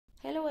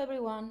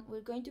everyone,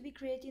 we're going to be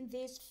creating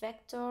this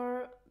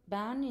vector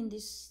band in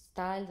this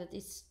style that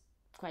is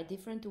quite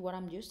different to what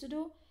I'm used to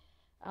do.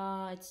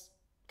 It's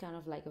kind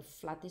of like a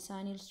flat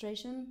design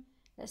illustration.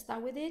 Let's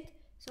start with it.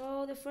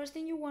 So the first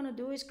thing you want to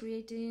do is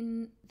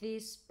creating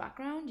this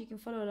background. You can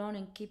follow along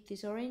and keep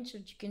this orange, or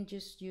you can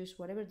just use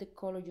whatever the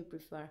color you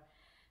prefer.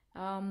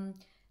 Um,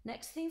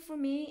 Next thing for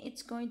me,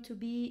 it's going to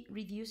be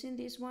reducing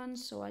this one,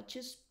 so I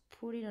just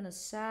put it on a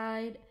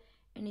side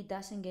and it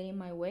doesn't get in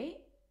my way.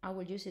 I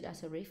will use it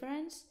as a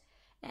reference.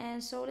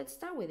 And so let's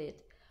start with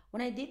it.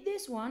 When I did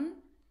this one,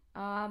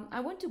 I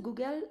went to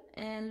Google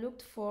and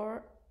looked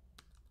for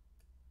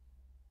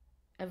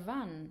a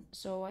van.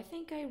 So I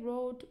think I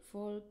wrote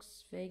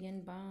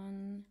Volkswagen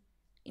van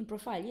in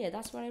profile. Yeah,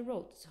 that's what I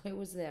wrote. So it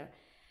was there.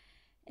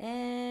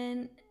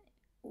 And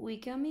we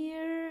come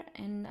here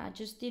and I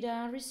just did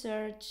a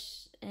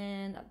research,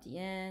 and at the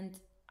end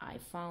I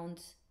found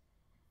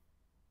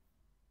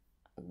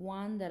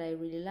one that I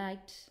really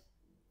liked.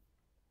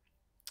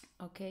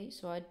 Okay,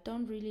 so I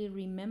don't really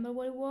remember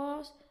what it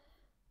was,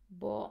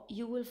 but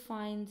you will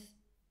find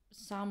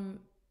some,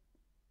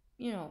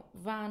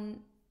 van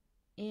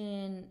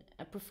in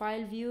a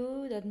profile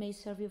view that may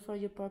serve you for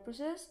your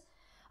purposes.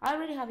 I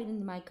already have it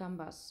in my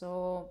canvas,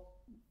 so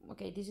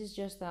okay, this is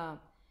just to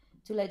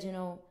let you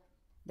know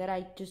that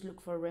I just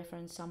look for a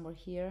reference somewhere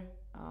here.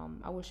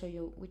 I will show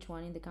you which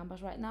one in the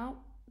canvas right now,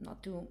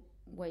 not to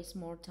waste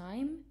more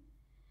time.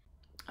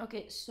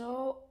 Okay,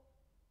 so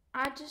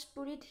I just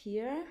put it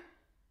here,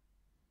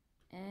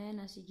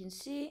 and as you can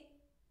see,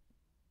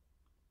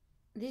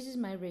 this is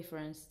my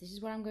reference. This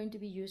is what I'm going to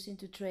be using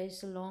to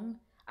trace along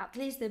at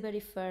least the very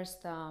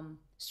first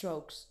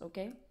strokes.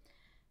 Okay,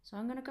 so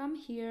I'm gonna come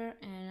here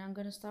and I'm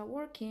gonna start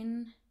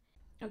working.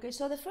 Okay,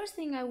 so the first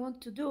thing I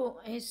want to do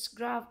is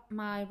grab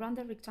my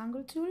rounded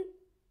rectangle tool,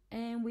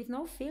 and with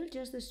no fill,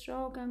 just the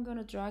stroke, I'm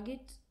gonna drag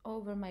it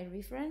over my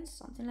reference,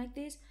 something like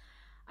this.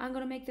 I'm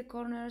gonna make the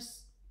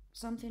corners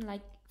something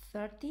like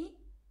 30.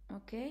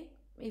 Okay,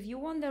 if you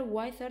wonder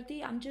why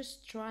 30, I'm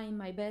just trying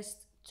my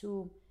best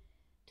to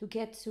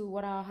get to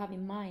what I have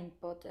in mind,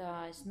 but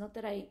it's not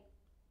that I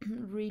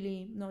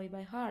really know it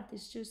by heart.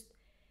 It's just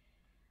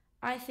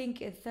I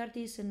think a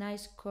 30 is a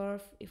nice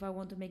curve if I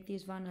want to make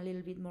this van a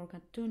little bit more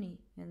cartoony,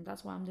 and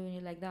that's why I'm doing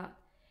it like that.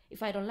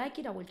 If I don't like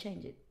it, I will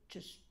change it.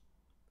 Just,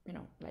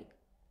 like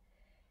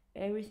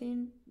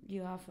everything,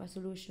 you have a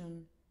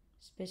solution,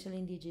 especially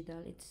in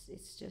digital.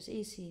 It's just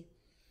easy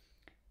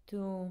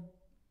to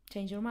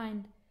change your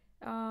mind.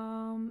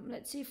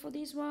 Let's see, for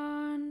this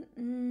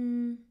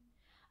one,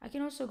 I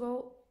can also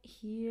go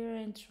here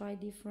and try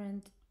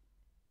different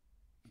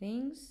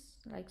things,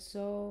 like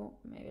so,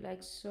 maybe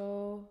like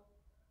so,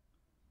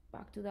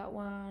 back to that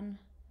one.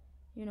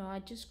 I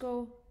just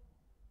go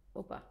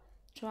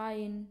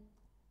trying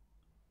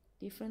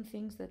different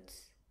things that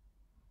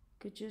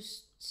could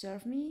just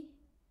serve me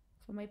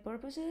for my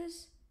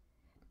purposes.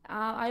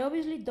 I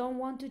obviously don't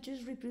want to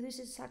just reproduce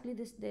exactly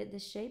the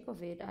shape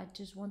of it. I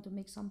just want to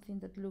make something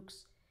that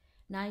looks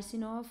nice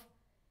enough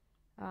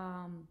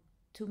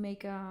to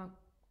make a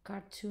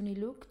cartoony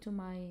look to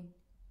my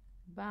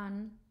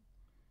van.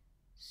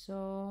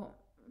 So,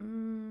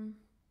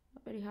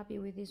 not very happy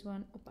with this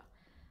one.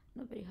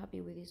 Not very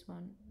happy with this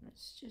one.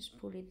 Let's just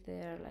pull it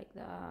there like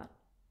that.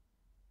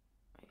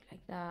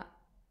 Like that.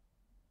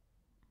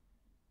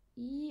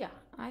 Yeah,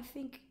 I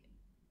think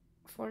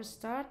for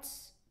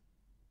starts,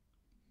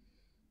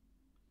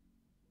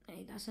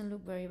 it doesn't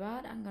look very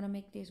bad. I'm gonna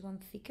make this one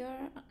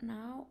thicker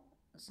now,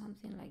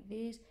 something like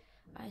this.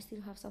 I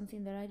still have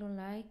something that I don't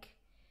like,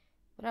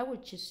 but I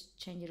would just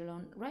change it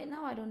along. Right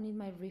now I don't need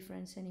my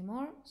reference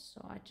anymore,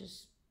 so I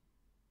just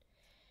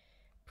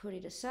put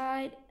it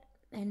aside.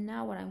 And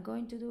now what I'm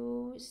going to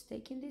do is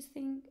taking this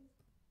thing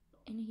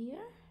in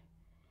here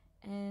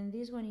and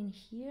this one in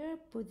here,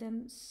 put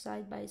them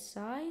side by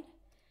side,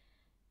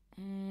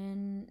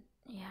 and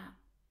yeah,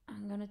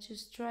 I'm gonna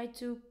just try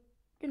to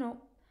do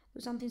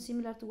something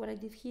similar to what I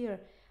did here.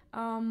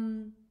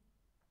 I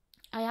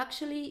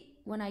actually,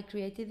 when I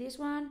created this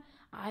one,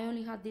 I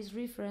only had this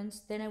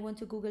reference. Then I went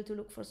to Google to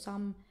look for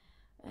some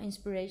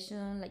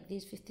inspiration, like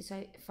this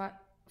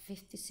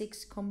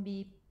 56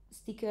 combi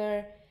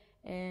sticker,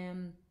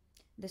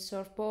 the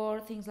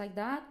surfboard, things like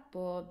that.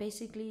 But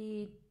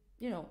basically,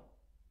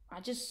 I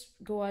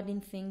just go adding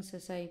things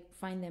as I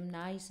find them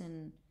nice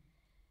and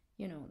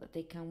that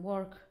they can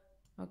work.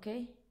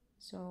 Okay,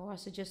 so I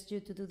suggest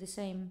you to do the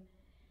same.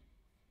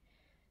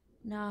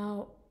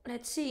 Now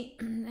let's see.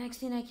 Next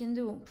thing I can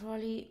do,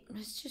 probably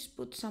let's just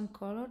put some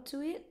color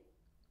to it.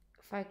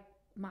 If I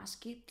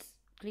mask it,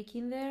 click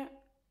in there,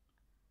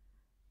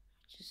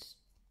 just,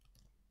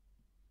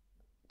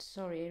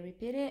 sorry, I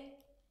repeat it.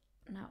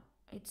 Now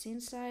it's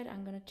inside.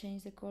 I'm gonna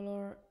change the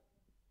color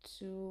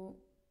to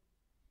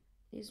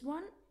this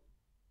one.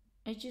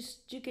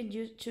 You can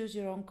choose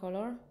your own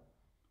color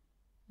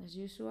as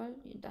usual.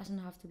 It doesn't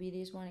have to be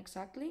this one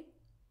exactly.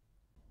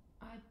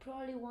 I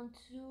probably want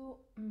to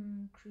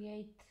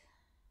create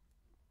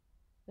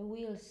the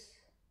wheels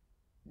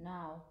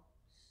now,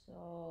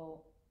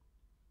 so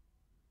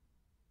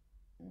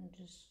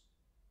just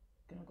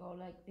gonna go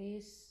like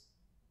this.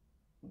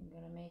 I'm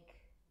gonna make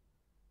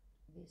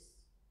this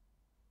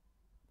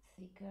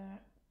thicker,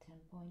 10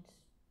 points,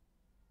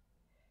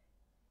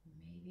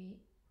 maybe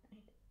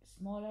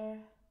smaller.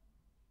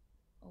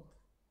 Oh,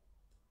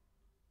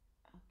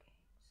 okay,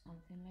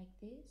 something like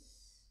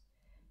this.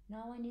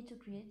 Now I need to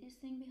create this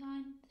thing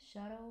behind the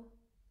shadow.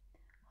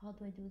 How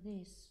do I do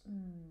this?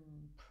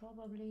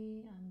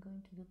 Probably I'm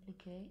going to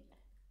duplicate.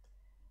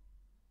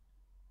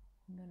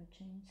 I'm gonna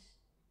change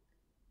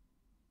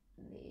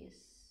this,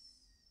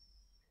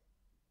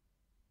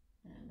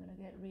 and I'm gonna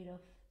get rid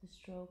of the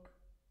stroke.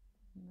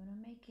 I'm gonna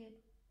make it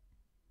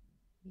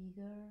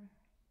bigger,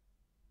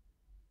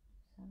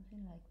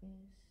 something like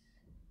this.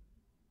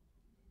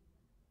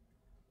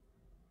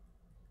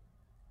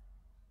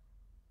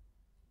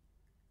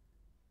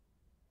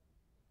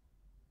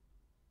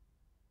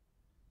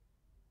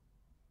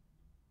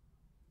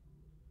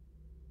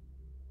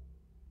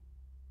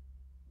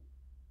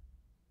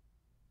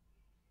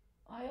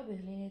 I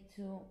obviously need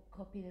to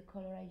copy the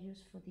color I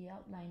use for the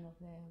outline of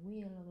the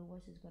wheel,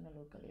 otherwise it's gonna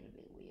look a little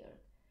bit weird,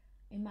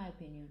 in my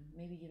opinion.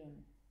 Maybe you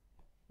don't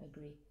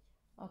agree.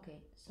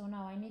 Okay, so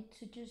now I need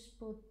to just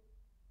put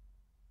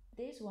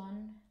this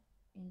one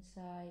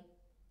inside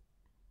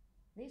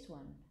this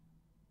one.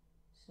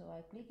 So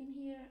I click in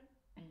here,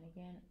 and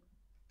again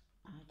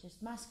I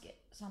just mask it,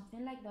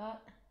 something like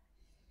that.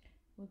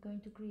 We're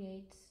going to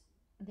create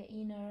the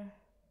inner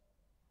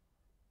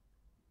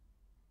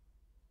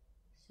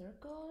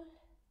circle.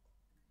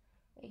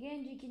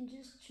 Again, you can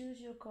just choose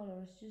your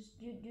colors.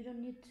 You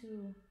don't need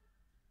to,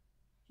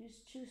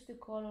 just choose the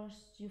colors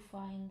you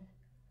find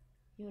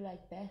you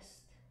like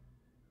best.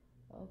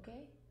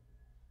 Okay,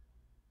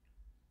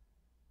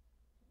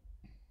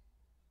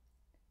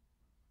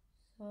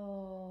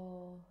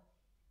 so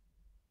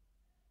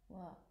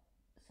well,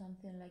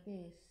 something like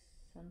this,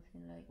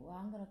 something like, well,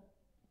 I'm gonna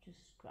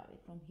just grab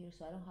it from here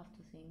so I don't have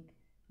to think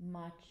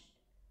much.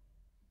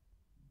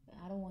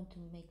 I don't want to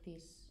make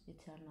this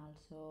eternal,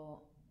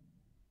 so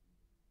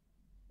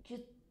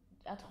just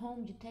at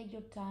home you take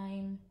your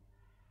time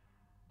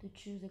to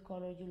choose the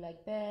color you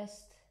like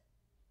best,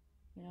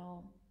 you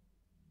know,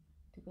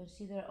 to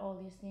consider all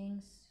these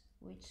things,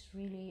 which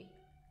really,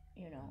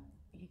 you know,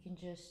 you can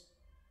just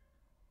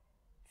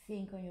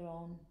think on your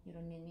own. You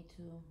don't need me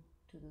to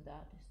do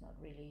that. It's not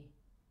really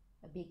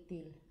a big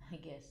deal, I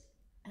guess.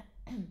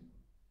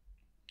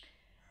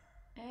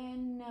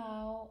 And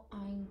now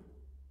I'm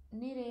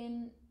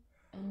needing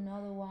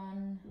another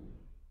one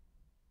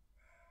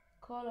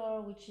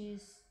color, which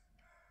is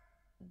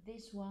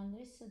this one.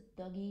 There's a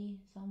doggy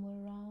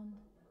somewhere around,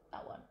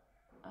 that one.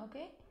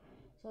 Okay,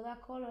 so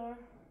that color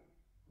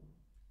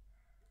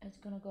is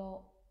gonna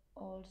go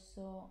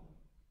also.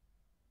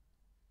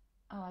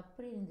 Oh, I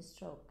put it in the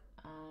stroke.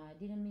 I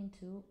didn't mean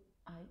to.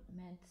 I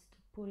meant to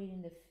put it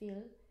in the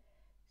fill.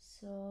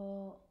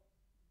 So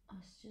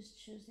let's just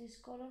choose this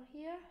color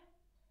here.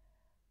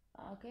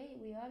 Okay,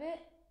 we have it.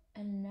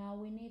 And now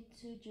we need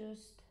to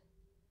just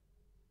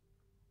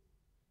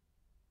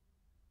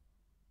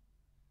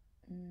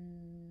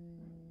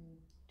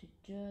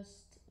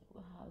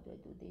how do I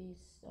do this?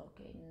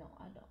 Okay, no,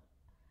 I don't.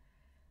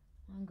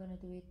 I'm gonna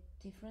do it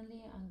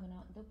differently. I'm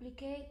gonna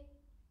duplicate,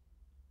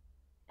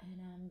 and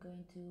I'm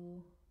going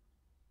to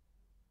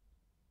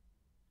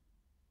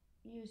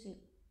use it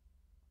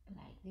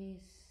like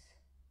this,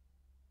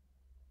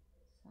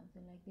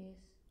 something like this,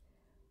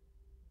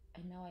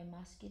 and now I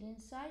mask it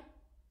inside.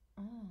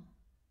 And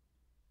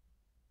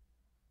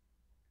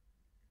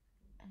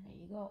there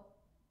you go.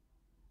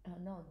 Oh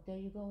no, there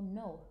you go,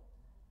 no.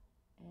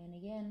 And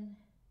again,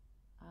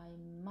 I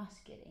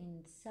mask it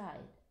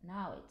inside.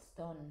 Now it's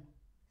done.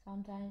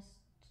 Sometimes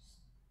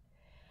just...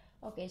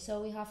 Okay,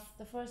 so we have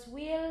the first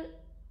wheel,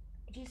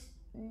 just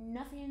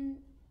nothing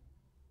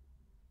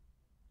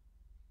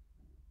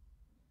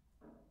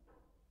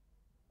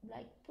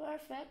like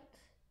perfect,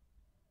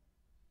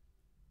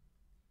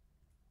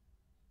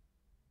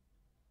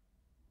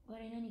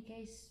 but in any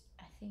case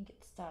I think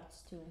it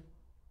starts to,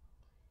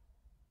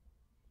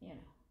 you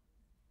know,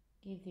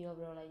 give the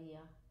overall idea.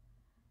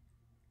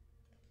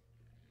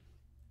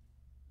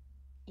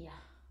 Yeah.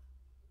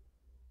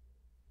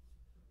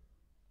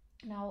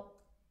 Now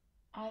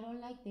I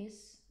don't like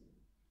this.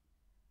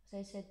 As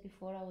I said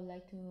before, I would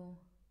like to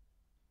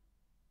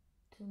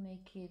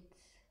make it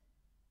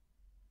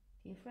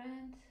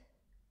different.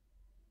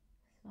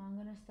 So I'm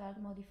gonna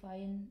start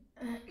modifying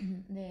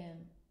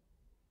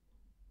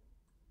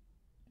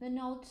the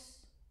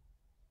notes.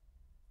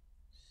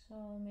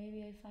 So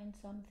maybe I find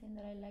something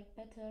that I like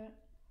better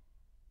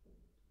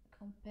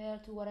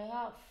compared to what I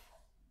have.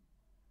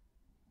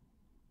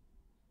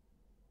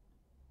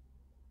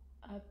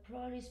 I'll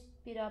probably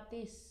speed up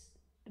this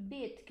a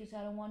bit because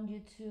I don't want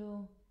you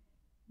to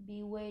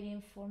be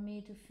waiting for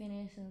me to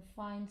finish and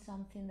find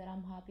something that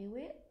I'm happy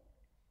with.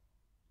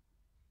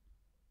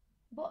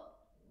 But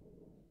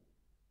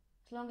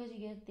as long as you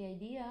get the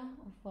idea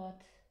of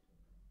what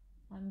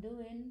I'm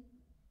doing,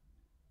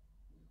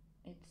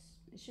 it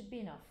should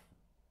be enough.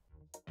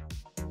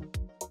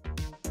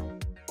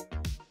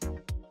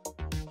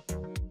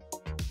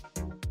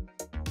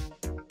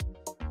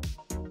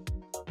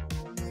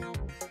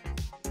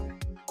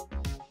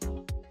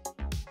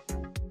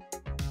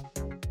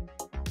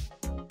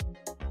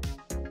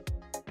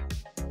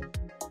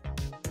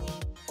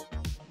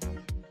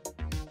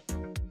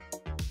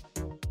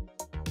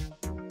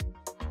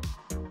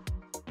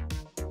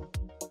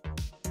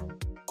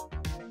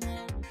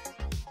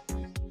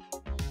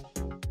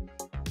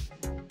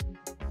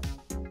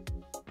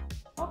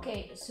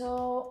 Okay,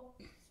 so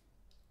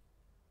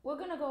we're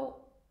gonna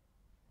go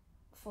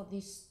for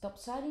this top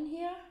side in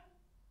here,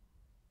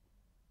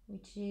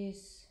 which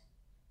is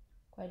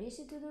quite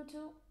easy to do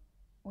too.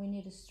 We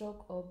need a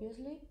stroke,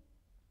 obviously,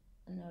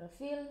 not a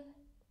fill.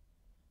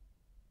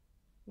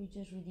 We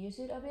just reduce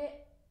it a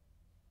bit,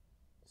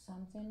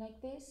 something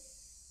like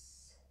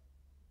this.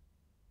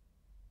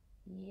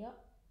 Yep,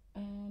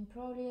 and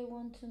probably I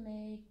want to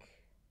make,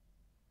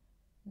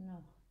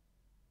 no,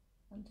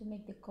 I want to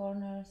make the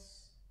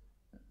corners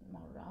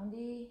more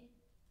roundy.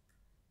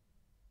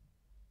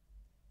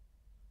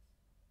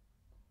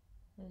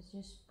 Let's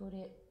just put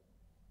it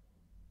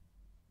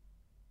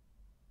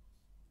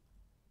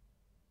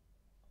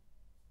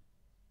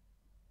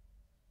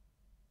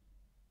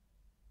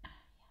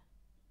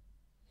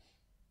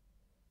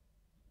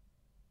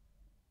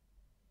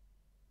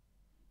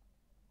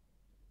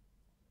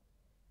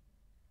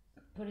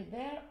put it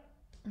there.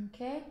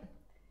 Okay,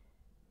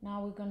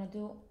 now we're gonna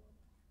do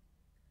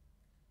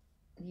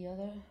the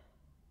other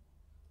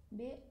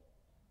bit,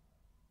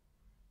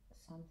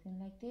 something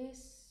like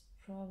this,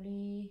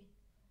 probably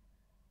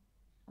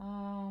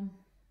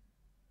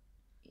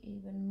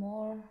even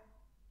more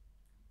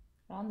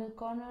rounded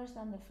corners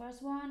than the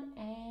first one,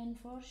 and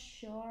for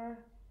sure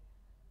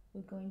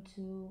we're going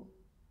to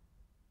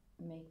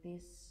make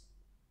this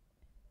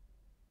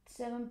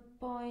 7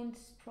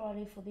 points,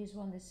 probably for this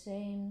one the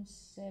same,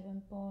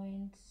 7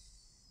 points,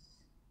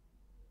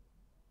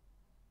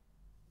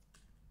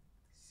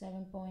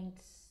 7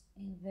 points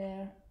in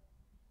there.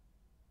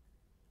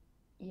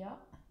 Yeah,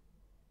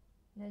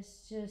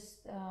 let's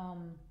just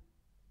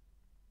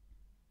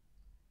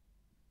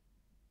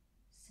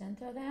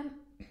center them,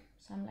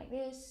 something like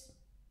this.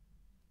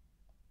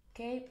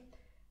 Okay,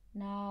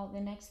 now the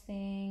next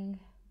thing,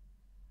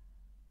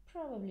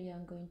 probably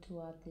I'm going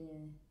to add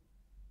the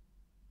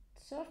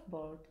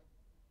surfboard,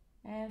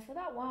 and for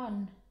that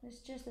one it's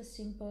just a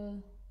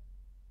simple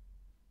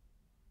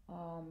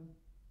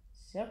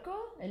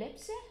circle,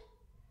 ellipse.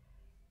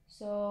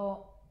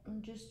 So I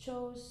just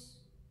chose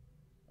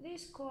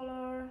this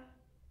color,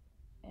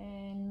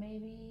 and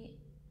maybe,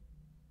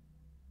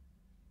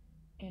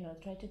 you know,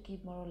 try to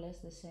keep more or less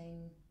the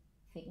same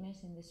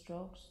thickness in the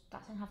strokes.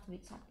 Doesn't have to be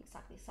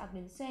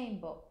exactly the same,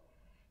 but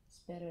it's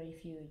better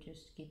if you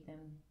just keep them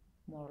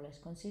more or less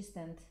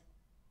consistent.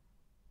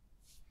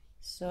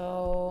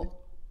 So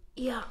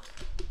yeah,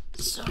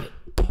 sorry,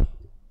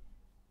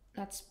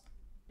 that's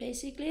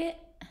basically it.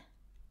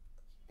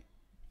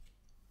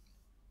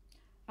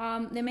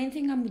 The main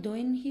thing I'm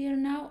doing here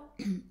now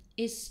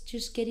is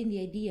just getting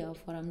the idea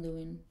of what I'm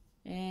doing,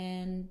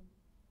 and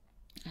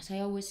as I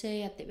always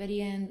say at the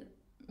very end,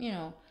 you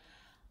know,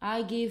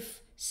 I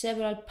give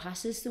several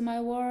passes to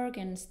my work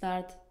and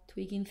start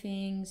tweaking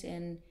things,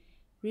 and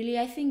really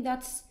I think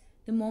that's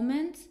the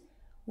moment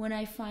when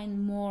I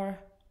find more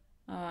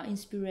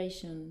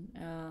inspiration.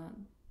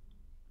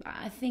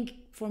 I think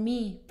for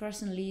me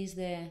personally is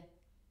the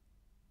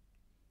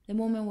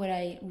moment where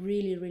I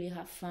really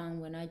have fun,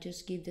 when I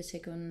just give the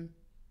second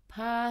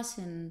pass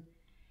and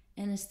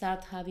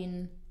start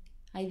having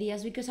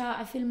ideas, because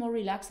I feel more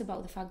relaxed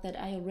about the fact that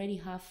I already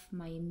have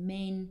my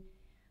main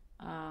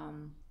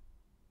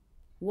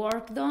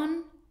work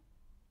done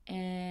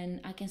and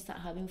I can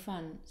start having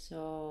fun.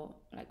 So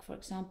like for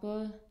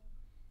example,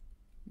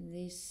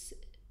 this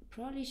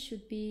probably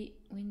should be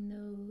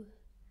window,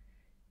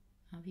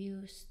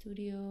 view,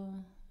 studio,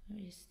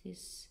 where is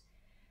this,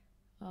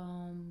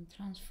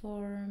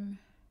 transform,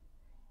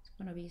 it's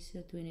gonna be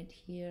easier doing it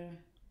here.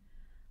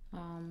 I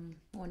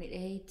want it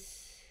 8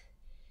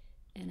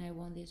 and I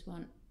want this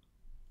one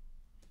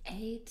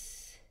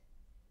 8.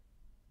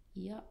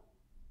 Yep,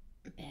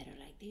 better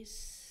like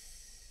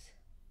this.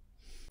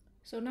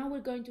 So now we're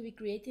going to be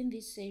creating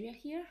this area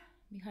here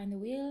behind the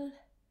wheel.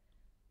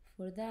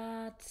 For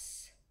that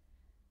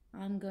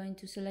I'm going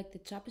to select the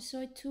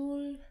trapezoid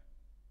tool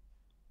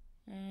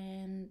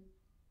and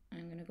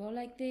I'm gonna go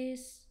like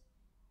this.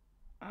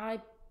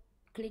 I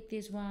click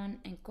this one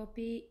and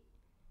copy,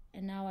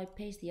 and now I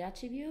paste the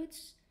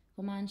attributes,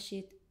 Command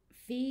Shift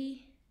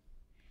V.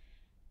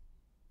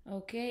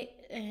 Okay,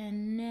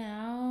 and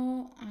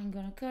now I'm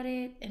gonna cut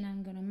it and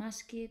I'm gonna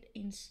mask it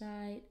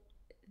inside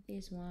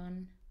this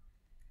one.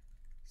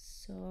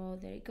 So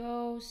there it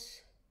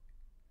goes.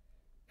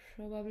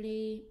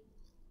 Probably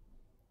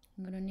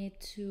I'm gonna need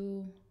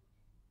to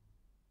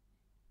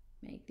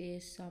make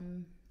this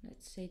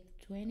let's say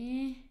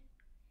 20,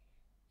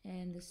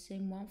 and the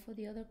same one for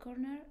the other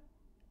corner,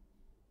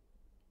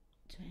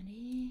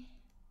 20.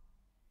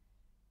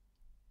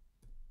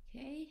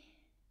 Okay,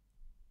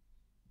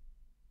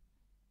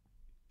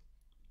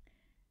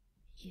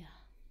 yeah,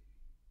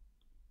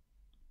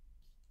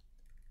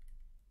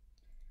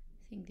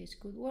 I think this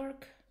could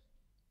work.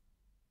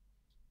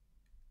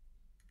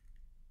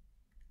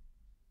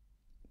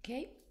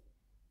 Okay,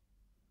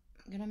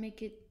 I'm gonna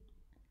make it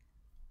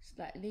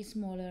slightly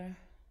smaller.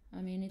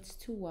 I mean, it's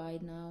too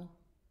wide now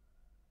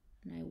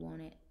and I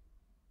want it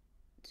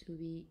to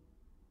be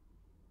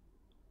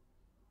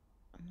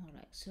more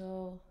like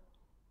so.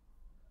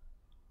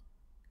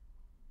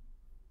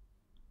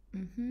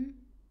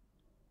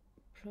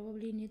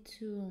 Probably need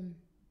to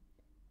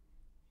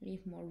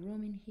leave more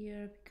room in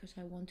here because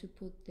I want to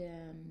put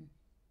the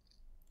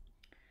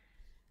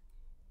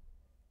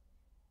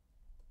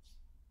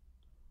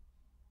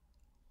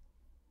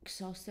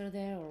exhauster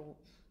there, or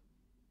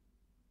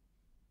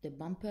the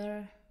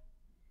bumper.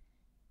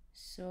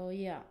 So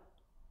yeah,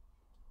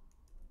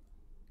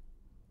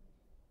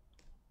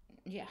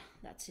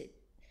 that's it.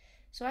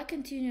 So I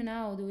continue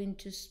now doing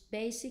just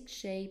basic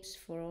shapes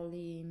for all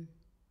the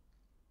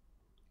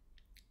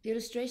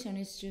illustration.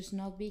 Is just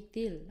not big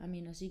deal. I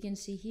mean, as you can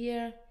see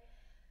here,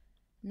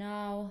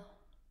 now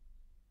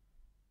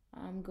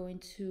I'm going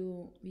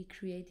to be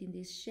creating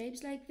these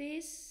shapes like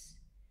this.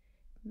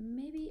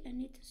 Maybe I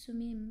need to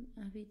zoom in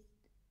a bit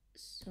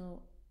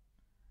so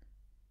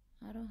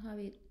I don't have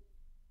it.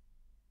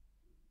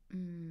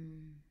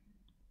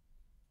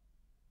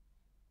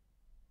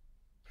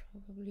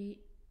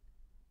 Probably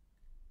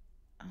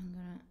I'm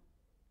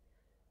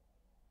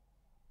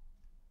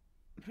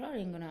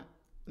gonna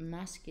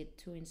mask it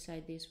too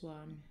inside this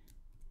one.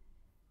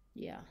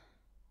 Yeah,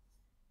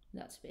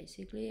 that's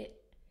basically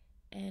it.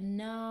 And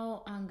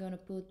now I'm gonna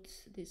put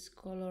this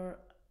color.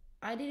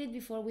 I did it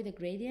before with a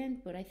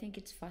gradient, but I think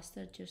it's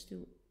faster just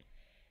to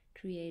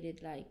create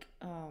it like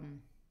a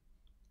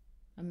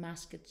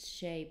masked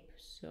shape.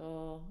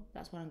 So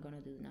that's what I'm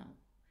gonna do now.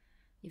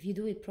 If you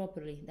do it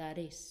properly, that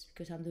is,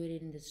 because I'm doing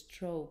it in the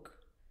stroke.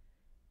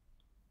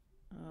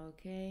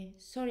 Okay,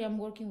 sorry, I'm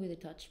working with a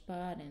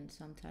touchpad and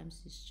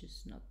sometimes it's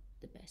just not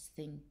the best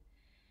thing.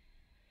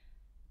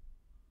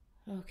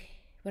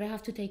 Okay, but I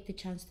have to take the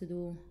chance to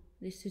do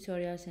these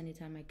tutorials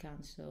anytime I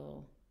can,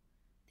 so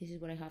this is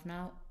what I have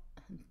now.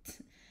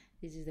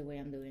 This is the way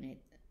I'm doing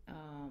it.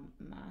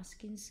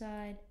 Mask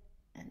inside,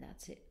 and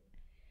that's it.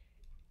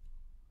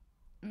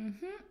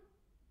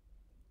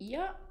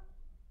 Yeah.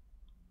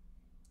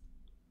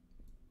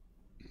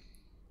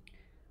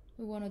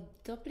 We want to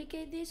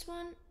duplicate this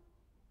one.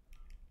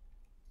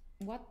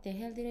 What the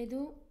hell did I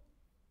do?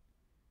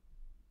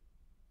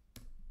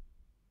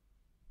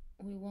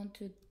 We want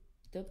to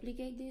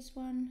duplicate this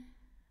one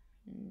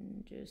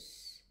and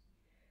just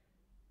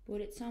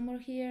put it somewhere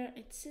here.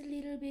 It's a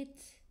little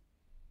bit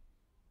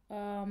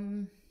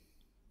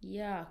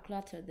yeah,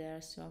 cluttered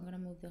there, so I'm gonna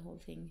move the whole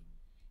thing,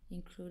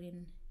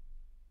 including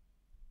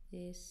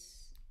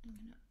this.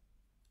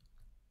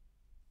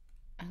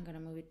 I'm gonna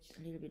move it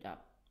a little bit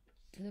up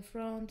to the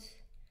front.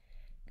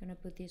 Gonna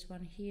put this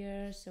one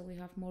here so we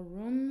have more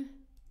room.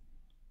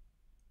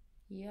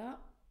 Yeah.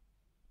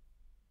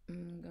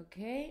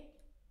 Okay,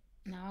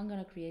 now I'm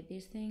gonna create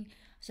this thing.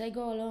 As I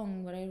go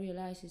along, what I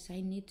realize is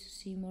I need to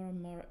see more and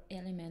more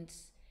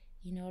elements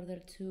in order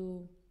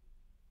to,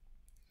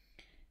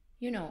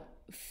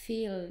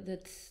 feel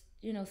that,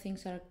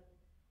 things are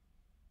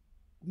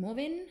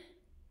moving.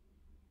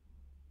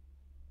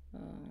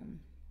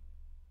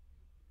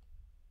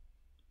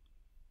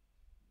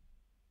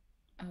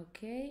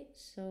 Okay,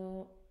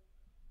 so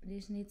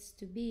this needs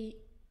to be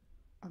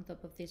on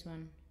top of this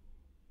one.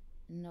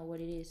 Know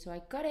what it is. So I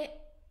cut it,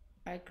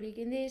 I click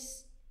in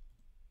this,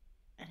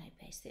 and I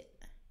paste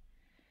it.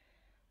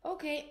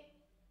 Okay.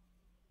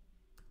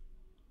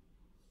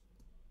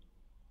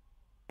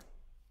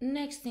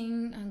 Next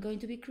thing I'm going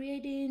to be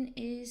creating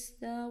is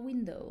the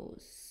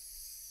windows.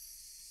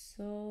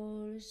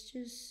 So let's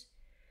just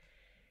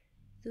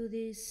do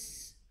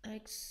this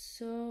like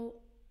so,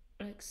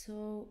 like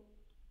so.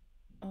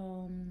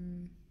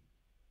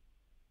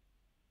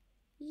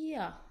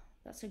 Yeah,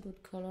 that's a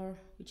good color,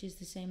 which is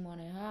the same one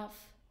I have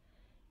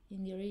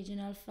in the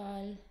original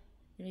file,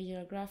 the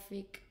original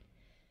graphic.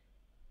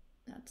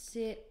 That's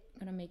it. I'm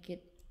gonna make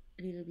it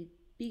a little bit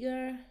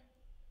bigger.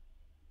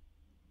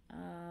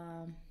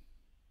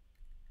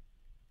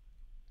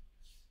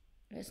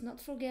 Let's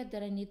not forget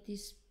that I need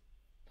this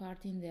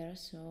part in there,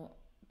 so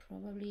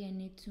probably I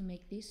need to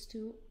make these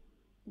two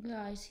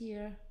guys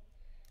here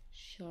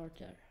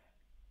shorter.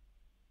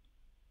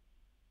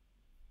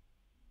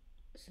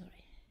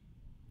 Sorry.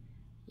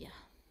 Yeah.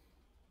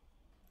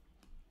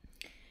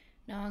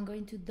 Now I'm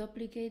going to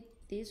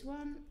duplicate this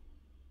one.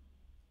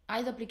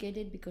 I duplicate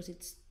it because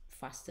it's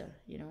faster,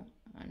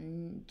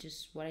 and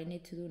just what I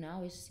need to do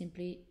now is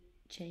simply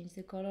change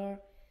the color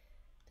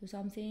to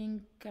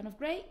something kind of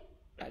gray,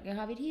 like I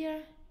have it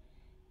here,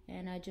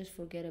 and I just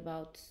forget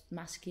about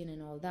masking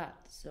and all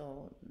that,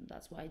 so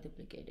that's why I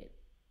duplicate it.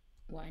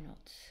 Why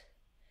not?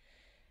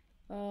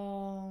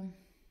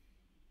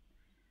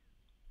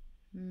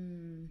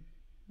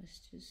 Let's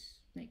just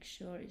make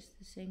sure it's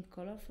the same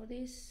color for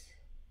this.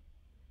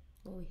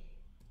 Oh,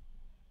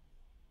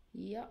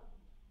 yeah.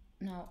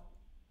 Now,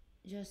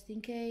 just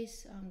in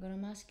case, I'm gonna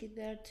mask it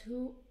there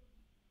too,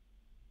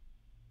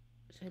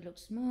 so it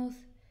looks smooth.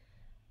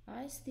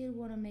 I still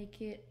want to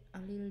make it a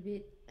little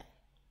bit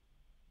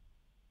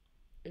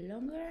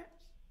longer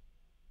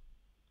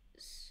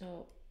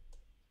so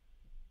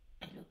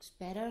it looks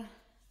better.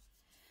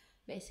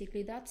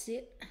 Basically that's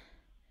it.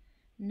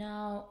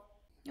 Now,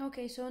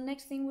 okay, so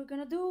next thing we're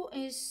gonna do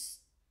is,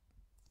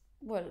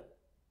 well,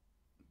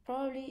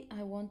 probably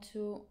I want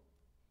to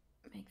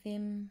make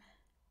them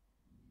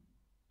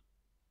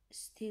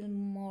still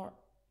more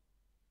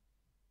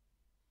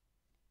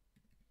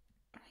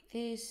like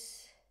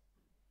this.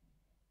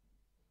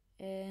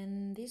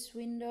 And this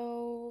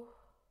window,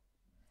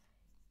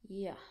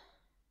 yeah, I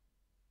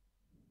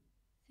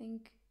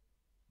think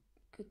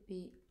could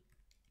be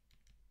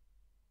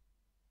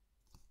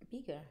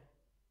bigger,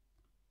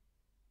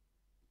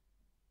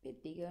 a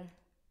bit bigger,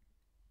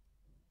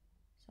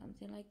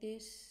 something like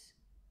this.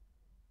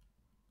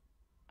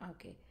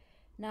 Okay,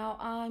 now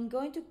I'm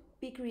going to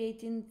be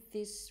creating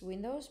these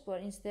windows,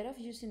 but instead of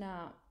using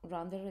a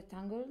rounded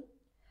rectangle,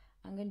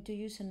 I'm going to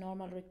use a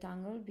normal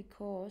rectangle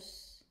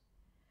because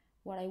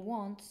what I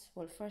want,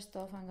 well, first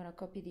off, I'm going to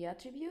copy the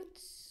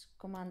attributes,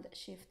 Command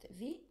Shift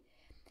V,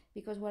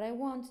 because what I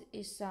want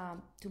is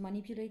to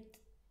manipulate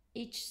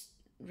each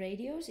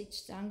radius,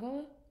 each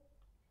angle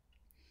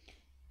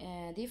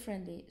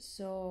differently.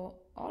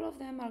 So all of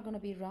them are going to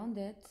be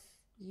rounded,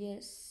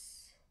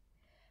 yes,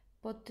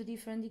 but to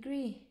different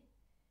degree.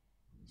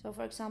 So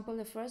for example,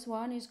 the first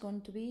one is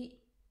going to be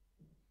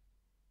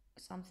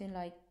something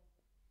like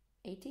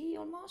 80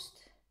 almost.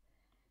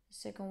 The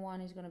second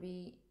one is going to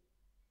be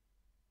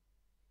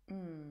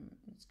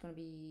it's going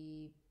to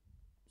be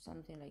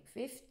something like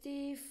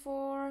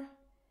 54.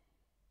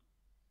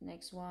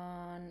 Next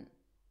one,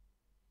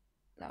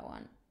 that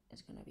one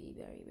is going to be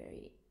very,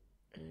 very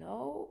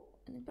low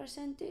in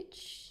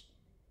percentage,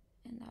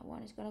 and that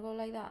one is going to go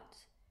like that.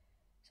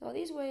 So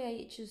this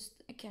way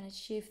I can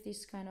achieve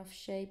this kind of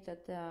shape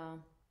that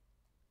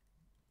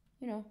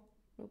you know,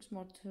 looks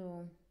more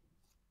to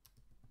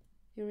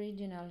the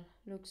original,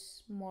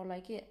 looks more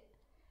like it.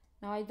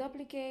 Now I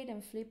duplicate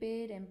and flip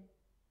it and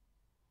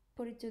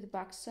put it to the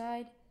back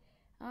side.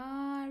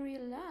 I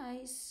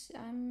realize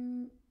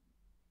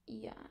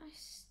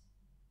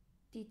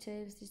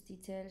these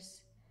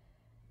details,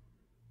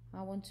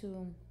 I want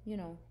to, you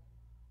know,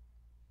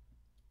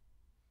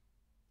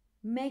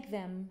 make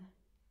them,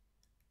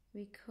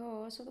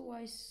 because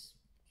otherwise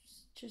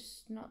it's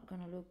just not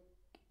gonna look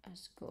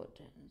as good.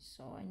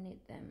 So I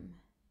need them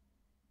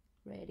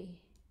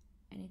ready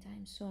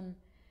anytime soon.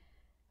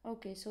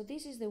 Okay, so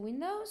this is the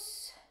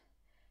windows,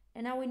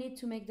 and now we need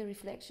to make the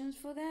reflections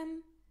for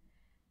them.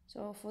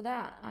 So for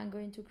that, I'm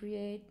going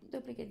to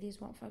duplicate this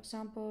one, for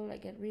example. I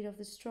get rid of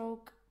the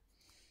stroke,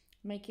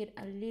 make it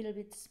a little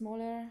bit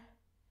smaller,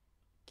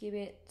 give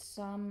it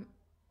some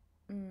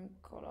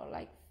color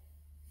like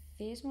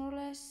this, more or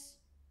less.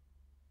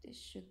 This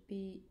should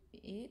be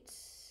it.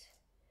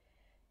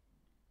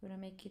 I'm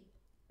gonna make it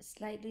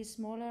slightly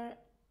smaller.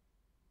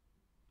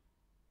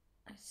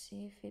 Let's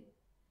see if it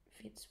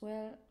fits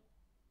well.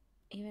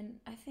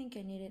 Even I think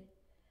I need it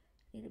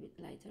a little bit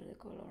lighter, the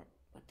color,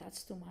 but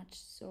that's too much.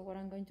 So what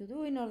I'm going to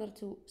do in order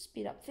to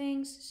speed up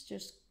things is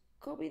just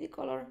copy the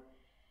color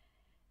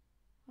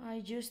I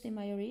used in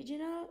my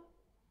original.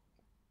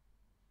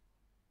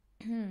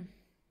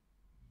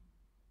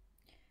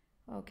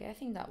 Okay, I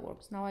think that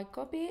works. Now I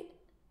copy it,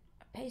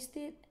 paste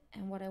it,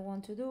 and what I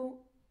want to do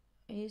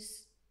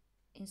is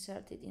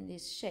insert it in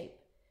this shape.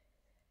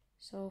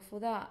 So for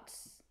that,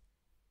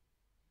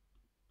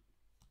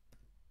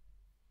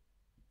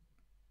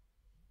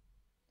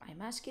 I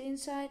mask it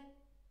inside,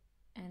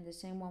 and the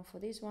same one for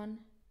this one,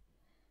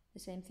 the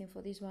same thing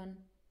for this one.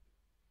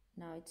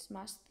 Now it's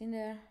masked in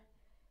there.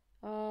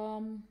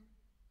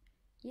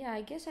 Yeah,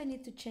 I guess I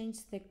need to change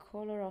the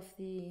color of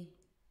the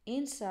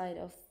inside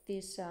of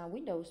these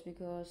windows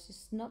because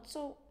it's not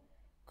so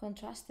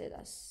contrasted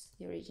as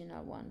the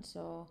original one.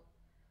 So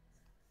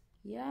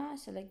yeah,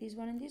 select this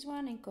one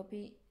and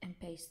copy and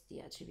paste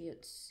the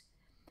attributes.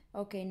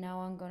 Okay,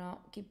 now I'm gonna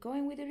keep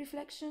going with the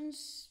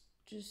reflections,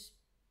 just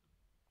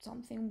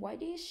something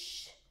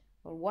whitish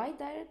or white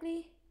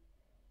directly,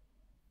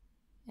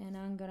 and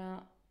I'm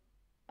gonna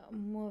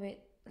move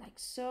it like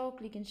so,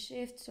 click and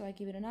shift so I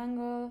give it an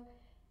angle,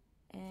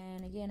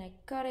 and again I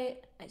cut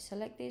it, I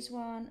select this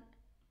one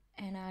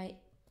and I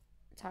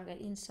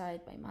target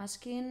inside by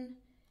masking,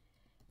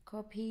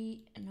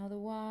 copy another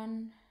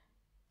one,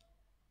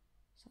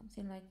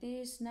 something like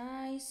this,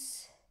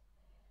 nice.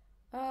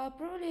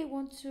 Probably I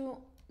want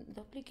to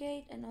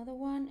duplicate another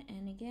one,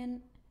 and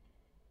again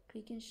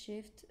click and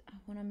shift, I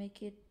want to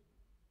make it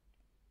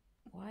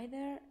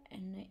wider,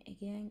 and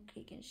again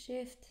click and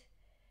shift.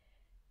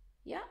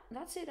 Yeah,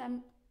 that's it.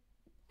 I'm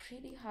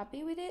pretty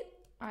happy with it.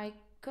 I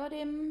got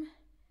him,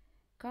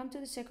 come to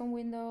the second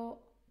window,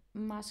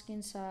 mask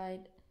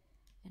inside,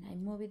 and I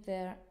move it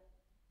there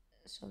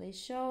so they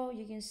show.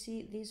 You can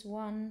see this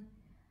one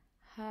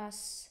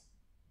has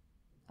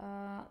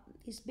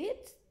this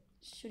bit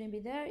shouldn't be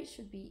there, it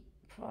should be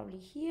probably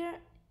here.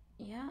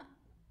 Yeah,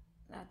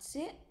 that's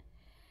it.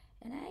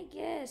 And I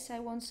guess I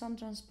want some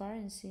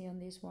transparency on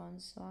this one,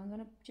 so I'm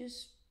gonna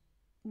just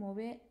move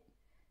it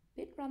a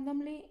bit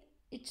randomly,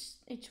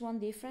 each one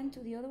different to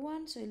the other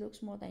one, so it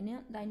looks more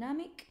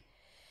dynamic.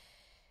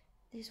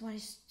 This one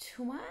is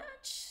too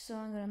much, so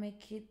I'm gonna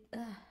make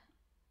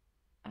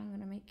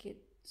it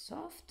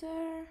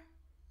softer.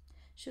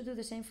 Should do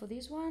the same for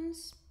these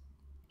ones.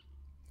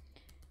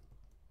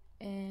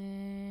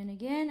 And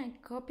again I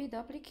copy,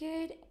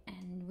 duplicate,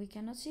 and we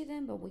cannot see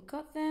them, but we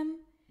cut them.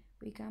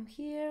 We come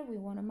here, we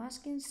want a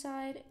mask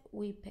inside,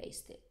 we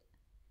paste it.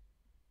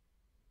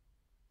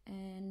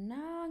 And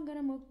now I'm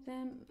gonna move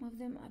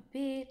them a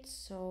bit.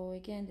 So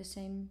again, the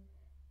same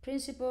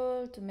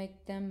principle to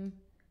make them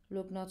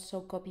look not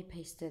so copy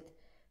pasted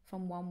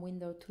from one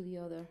window to the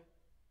other.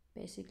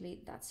 Basically,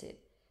 that's it.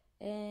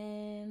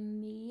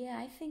 And yeah,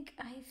 I think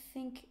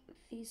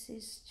this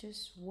is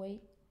just way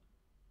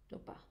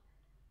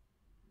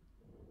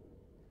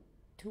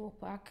too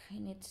opaque,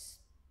 and it's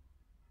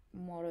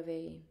more of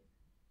a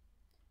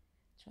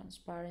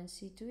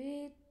transparency to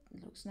it.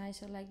 It looks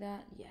nicer like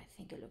that. Yeah, I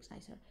think it looks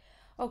nicer.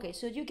 Okay,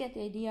 so you get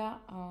the idea.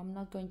 I'm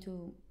not going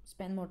to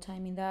spend more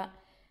time in that.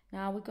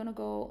 Now we're gonna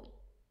go,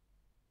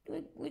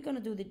 we're gonna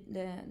do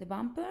the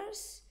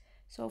bumpers.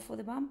 So for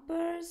the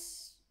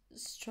bumpers,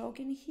 stroke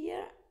in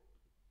here,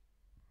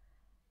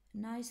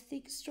 nice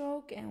thick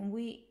stroke, and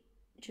we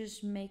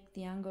just make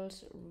the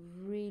angles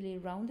really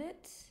rounded.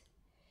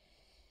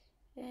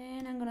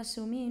 And I'm gonna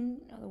zoom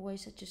in,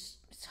 otherwise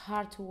it's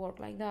hard to work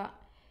like that.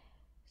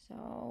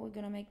 So we're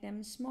gonna make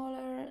them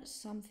smaller,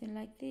 something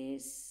like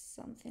this,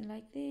 something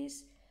like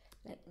this.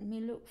 Let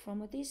me look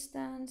from a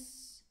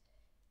distance.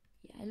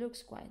 Yeah, it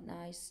looks quite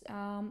nice.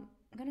 I'm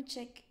gonna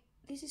check.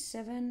 This is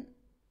 7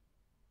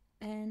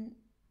 and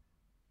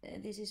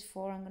this is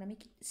 4. I'm gonna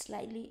make it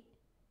slightly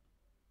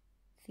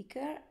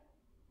thicker,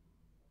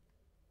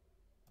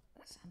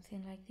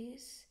 something like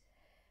this.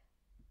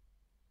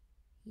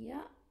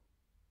 Yeah,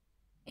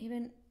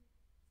 even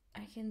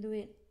I can do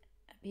it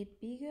a bit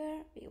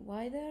bigger, a bit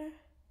wider.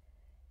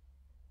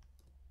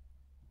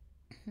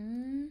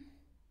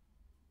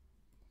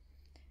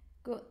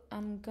 Good.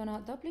 I'm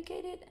gonna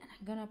duplicate it and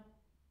I'm gonna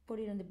put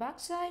it on the back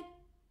side.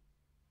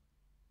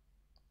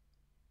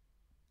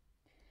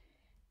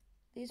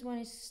 This one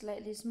is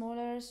slightly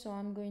smaller, so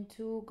I'm going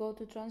to go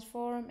to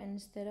transform, and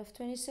instead of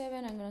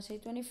 27 I'm gonna say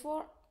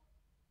 24.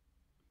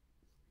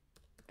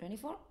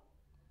 24.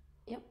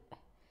 Yep.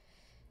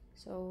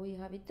 So we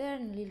have it there,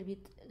 and a little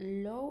bit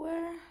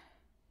lower.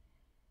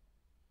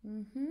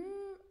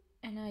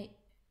 And I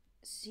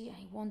see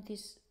I want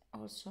this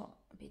also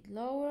a bit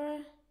lower.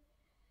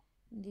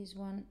 This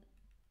one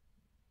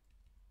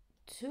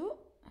too.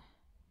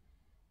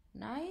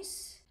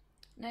 Nice.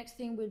 Next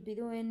thing we'll be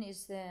doing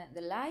is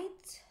the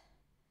light.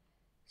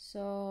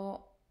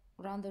 So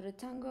round the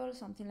rectangle,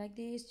 something like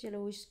this,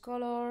 yellowish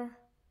color.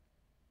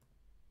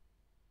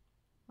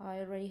 I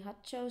already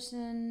had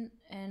chosen,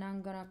 and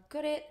I'm gonna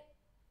cut it,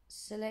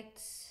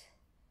 select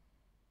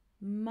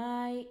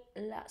my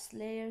last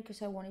layer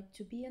because I want it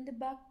to be on the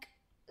back,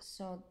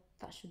 so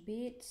that should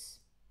be it.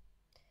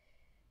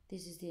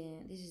 This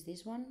is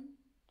this one,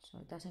 so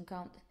it doesn't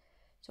count.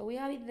 So we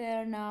have it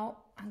there. Now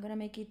I'm gonna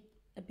make it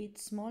a bit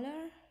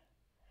smaller,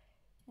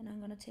 and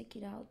I'm gonna take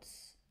it out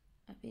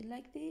a bit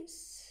like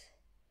this,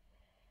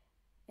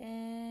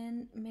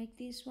 and make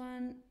this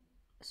one,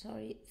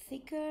 sorry,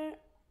 thicker.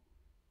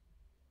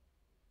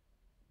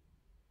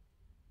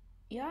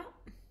 Yeah,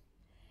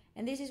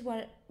 and this is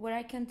where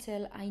I can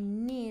tell I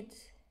need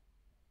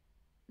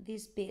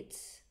these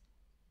bits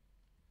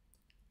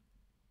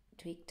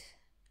tweaked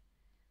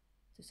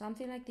to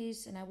something like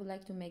this, and I would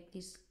like to make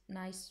this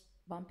nice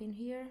bump in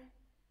here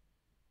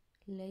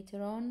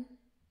later on.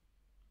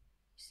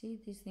 See,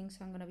 these things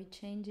I'm gonna be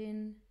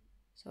changing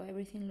so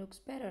everything looks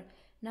better.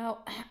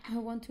 Now I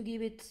want to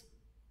give it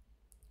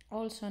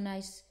also a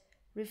nice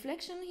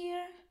reflection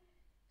here,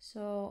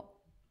 so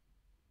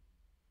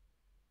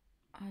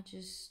I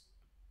just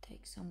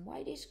take some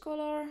whitish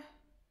color,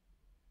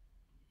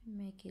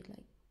 make it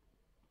like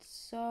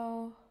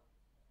so,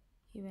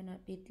 even a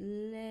bit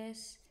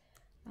less.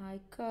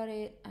 I cut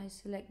it, I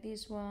select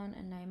this one,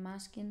 and I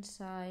mask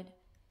inside,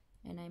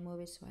 and I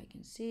move it so I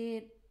can see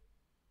it.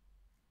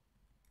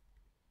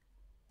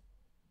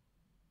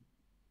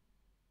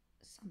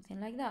 Something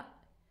like that.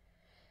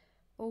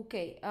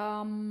 Okay,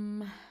 I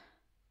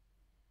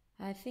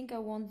think I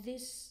want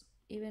this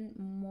even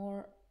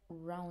more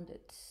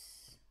rounded.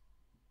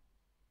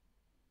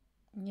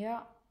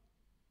 Yeah,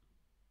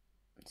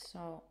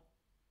 so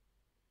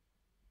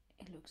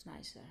it looks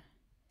nicer.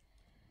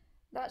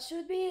 That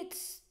should be it.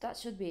 That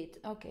should be it.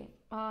 Okay,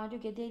 you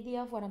get the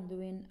idea of what I'm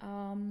doing.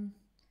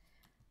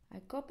 I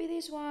copy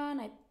this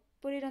one, I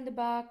put it on the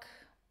back,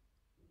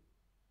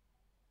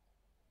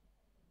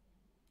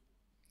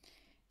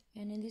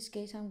 and in this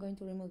case I'm going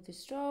to remove the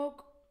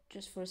stroke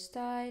just for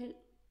style,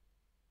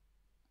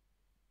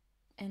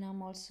 and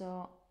I'm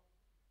also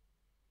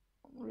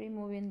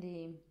removing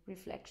the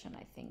reflection.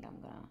 I think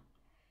I'm gonna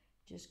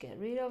just get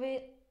rid of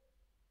it,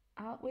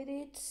 out with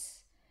it.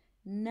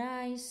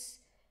 Nice.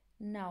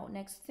 Now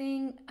next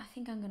thing, I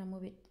think I'm gonna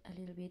move it a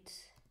little bit.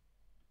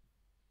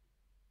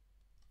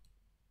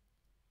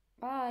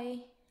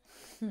 Bye.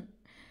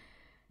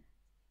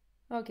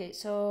 Okay,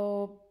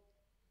 so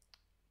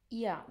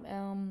yeah,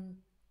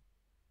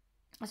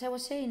 as I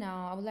was saying,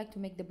 now I would like to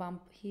make the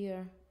bump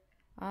here.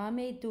 I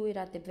may do it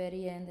at the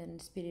very end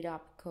and speed it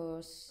up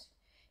because,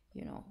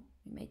 you know,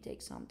 it may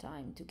take some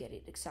time to get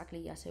it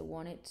exactly as I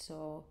want it,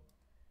 so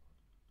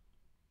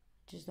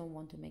just don't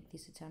want to make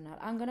this eternal.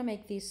 I'm gonna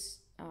make this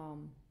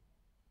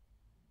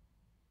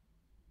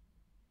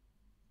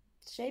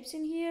shapes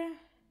in here.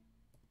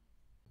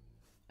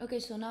 Okay,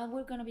 so now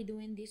we're gonna be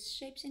doing these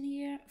shapes in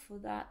here. For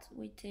that,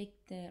 we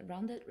take the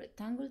rounded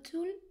rectangle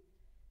tool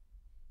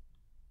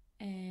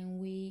and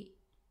we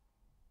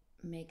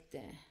make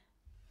the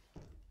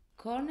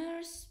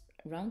corners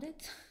rounded.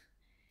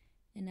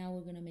 And now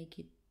we're gonna make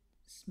it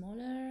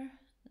smaller,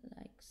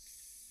 like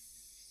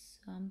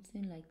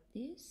something like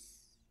this.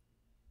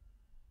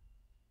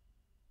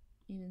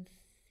 Even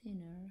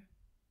thinner,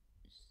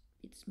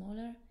 a bit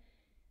smaller.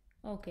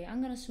 Okay,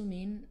 I'm gonna zoom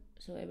in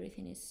so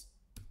everything is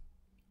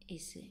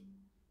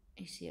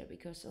easier,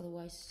 because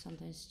otherwise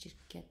sometimes it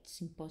just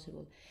gets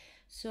impossible.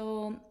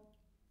 So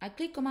I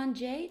click Command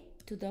J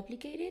to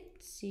duplicate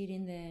it, see it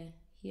in the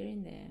here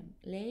in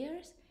the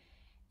layers,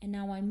 and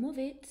now I move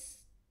it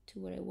to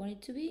where I want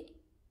it to be.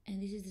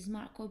 And this is the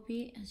smart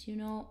copy. As you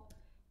know,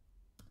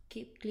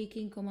 keep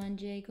clicking Command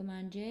J,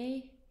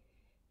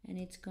 and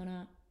it's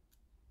gonna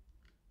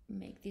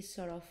make this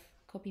sort of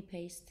copy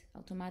paste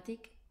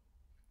automatic.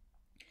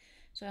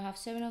 So I have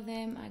 7 of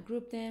them, I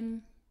group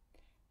them,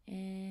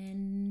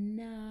 and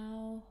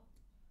now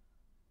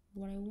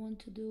what I want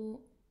to do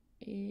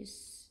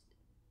is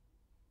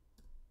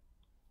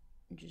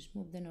just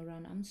move them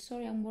around. I'm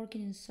sorry, I'm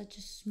working in such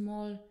a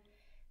small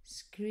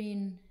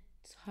screen,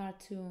 it's hard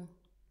to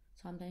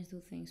sometimes do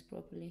things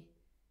properly.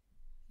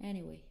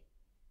 Anyway,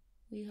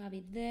 we have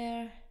it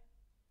there.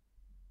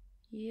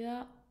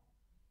 Yeah,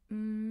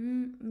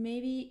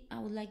 maybe I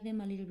would like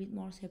them a little bit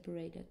more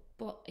separated,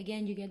 but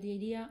again, you get the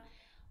idea.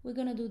 We're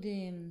gonna do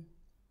the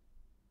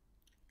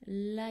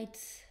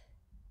lights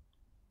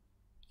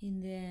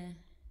in the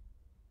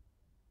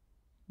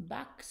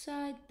back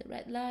side, the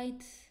red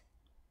light.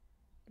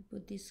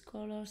 Put this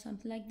color,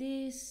 something like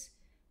this,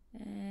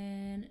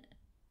 and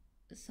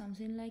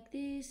something like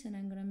this, and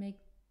I'm gonna make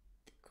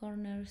the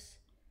corners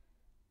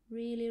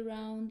really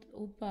round.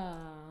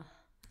 Opa!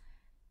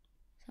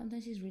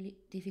 Sometimes it's really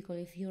difficult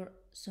if you're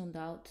zoomed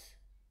out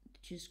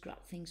to just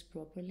grab things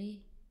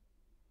properly.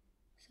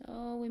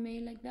 So we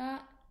made it like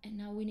that, and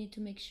now we need to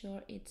make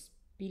sure it's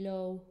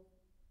below,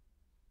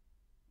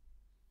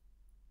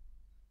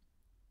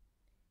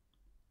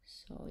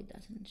 so it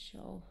doesn't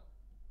show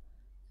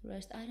the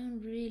rest. I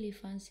don't really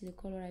fancy the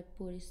color I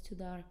put, it's too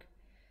dark.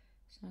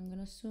 So I'm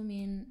gonna zoom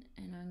in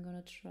and I'm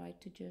gonna try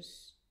to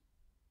just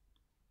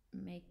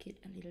make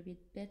it a little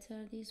bit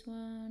better, this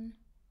one.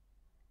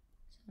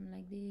 Something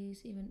like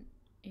this, even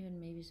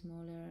maybe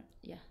smaller,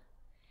 yeah.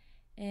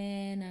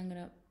 And I'm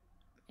gonna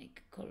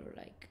make a color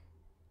like,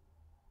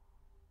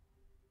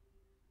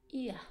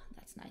 yeah,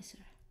 that's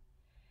nicer.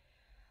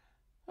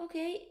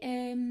 Okay,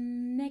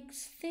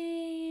 next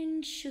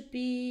thing should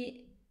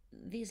be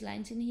these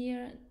lines in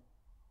here.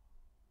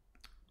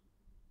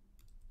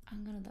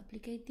 I'm gonna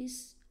duplicate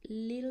these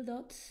little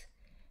dots.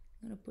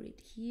 I'm gonna put it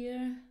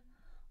here.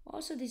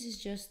 Also, this is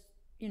just,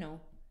 you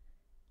know,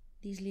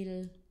 these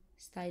little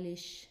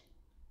stylish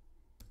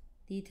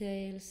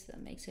details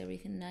that makes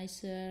everything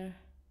nicer.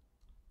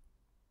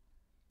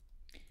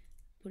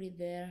 Put it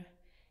there.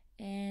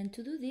 And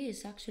to do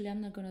this, actually,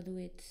 I'm not gonna do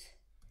it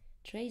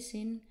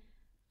tracing.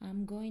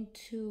 I'm going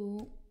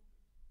to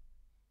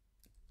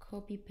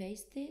copy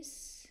paste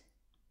this.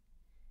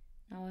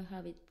 Now I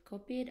have it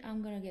copied.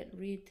 I'm gonna get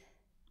rid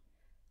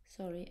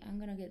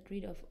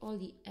of all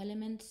the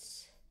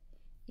elements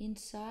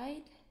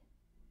inside,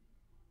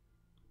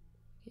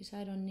 because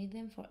I don't need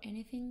them for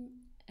anything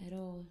at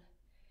all.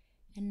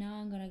 And now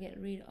I'm gonna get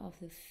rid of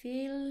the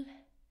fill.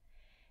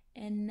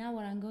 And now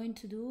what I'm going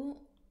to do,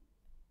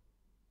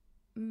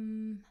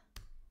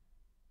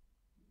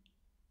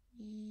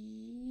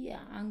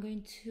 yeah, I'm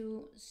going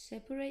to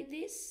separate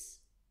this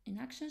in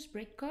actions,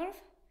 break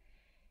curve,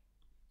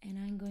 and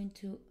I'm going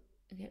to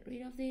get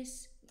rid of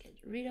this, get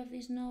rid of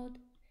this node,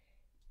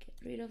 get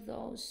rid of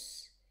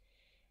those.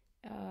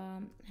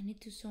 I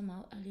need to zoom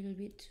out a little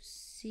bit to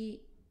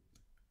see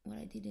what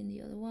I did in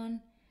the other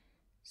one.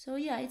 So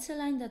yeah, it's a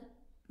line that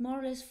more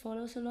or less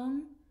follows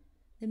along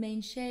the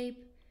main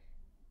shape,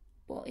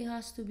 but it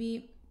has to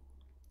be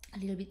a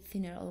little bit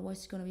thinner, otherwise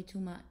it's gonna be too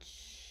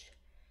much.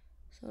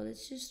 So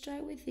let's just try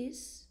with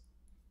this.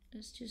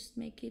 Let's just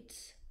make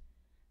it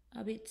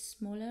a bit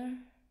smaller.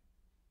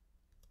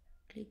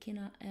 Clicking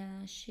a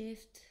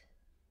shift,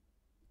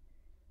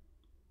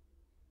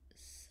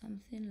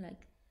 something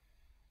like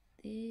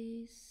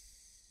this.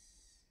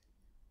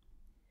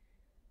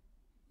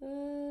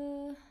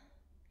 It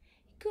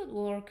could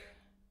work.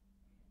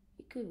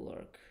 It could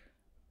work.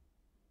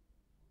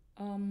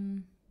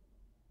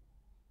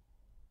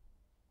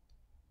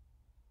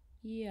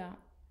 Yeah.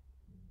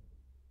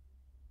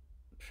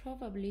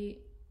 Probably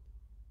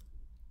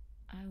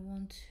I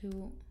want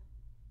to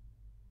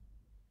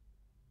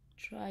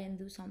try and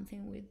do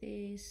something with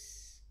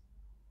this.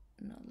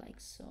 Not like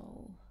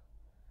so.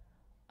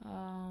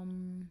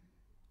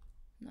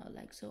 Not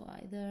like so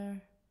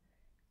either.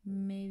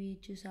 Maybe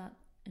just add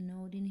a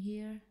node in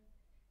here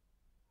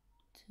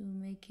to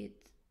make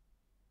it,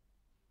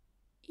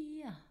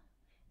 yeah.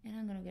 And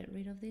I'm gonna get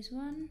rid of this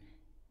one,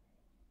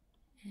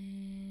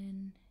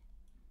 and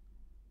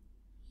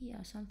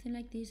yeah, something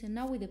like this. And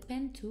now with the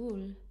pen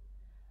tool,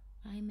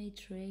 I may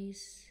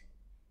trace,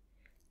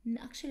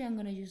 actually I'm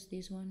gonna use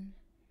this one.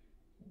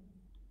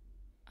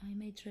 I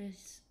may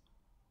trace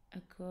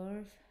a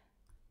curve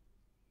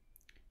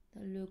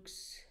that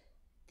looks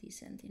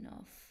decent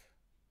enough.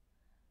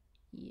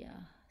 Yeah,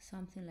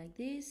 something like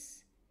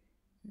this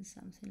and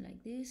something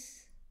like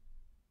this.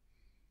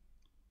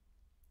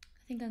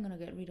 I think I'm gonna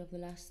get rid of the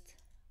last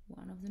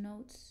one of the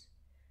notes.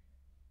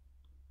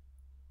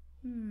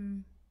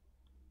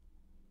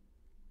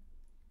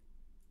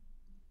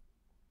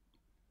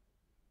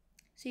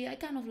 See, I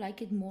kind of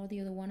like it more, the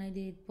other one I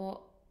did,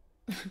 but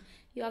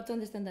you have to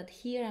understand that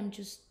here I'm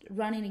just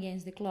running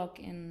against the clock,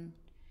 and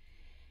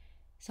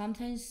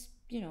sometimes,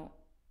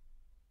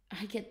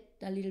 I get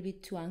a little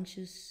bit too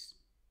anxious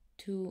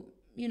to,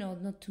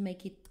 not to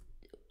make it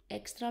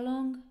extra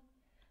long.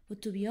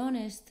 But to be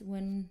honest,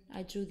 when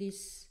I drew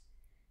this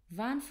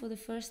van for the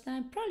first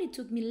time, probably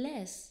took me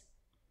less.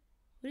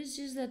 But it's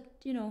just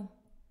that,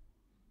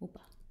 opa,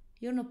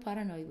 you're not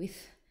paranoid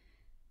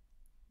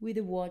with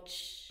the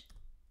watch,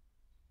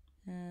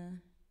 uh,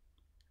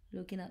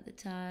 looking at the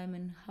time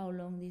and how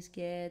long this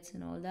gets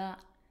and all that.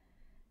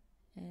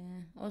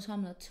 Also,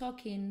 I'm not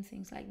talking,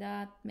 things like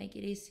that make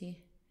it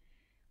easy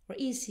or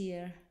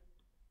easier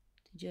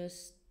to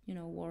just,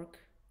 work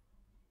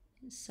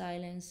in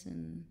silence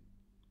and,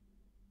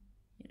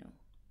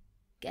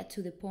 get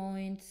to the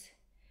point.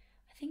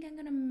 I think I'm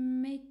gonna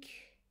make,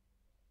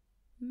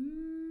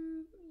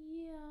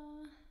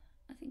 yeah,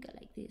 I think I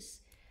like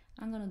this.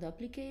 I'm gonna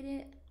duplicate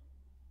it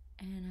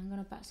and I'm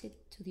gonna pass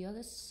it to the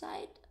other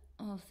side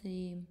of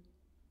the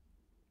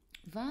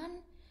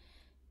van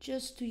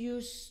just to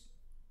use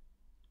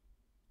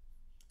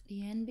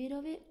the end bit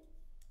of it,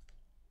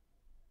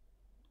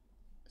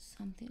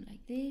 something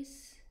like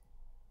this.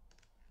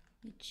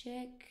 Let me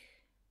check.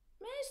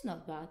 It's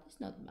not bad, it's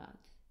not bad.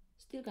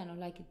 Still kind of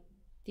like it,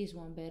 this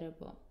one better,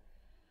 but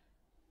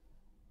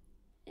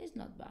it's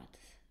not bad.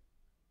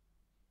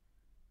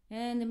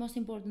 And the most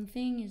important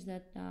thing is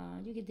that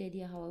you get the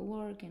idea how I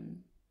work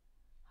and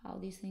how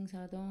these things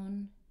are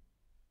done.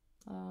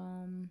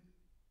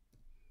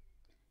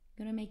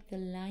 Gonna make the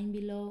line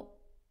below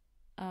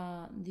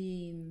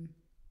the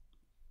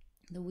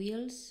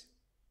wheels,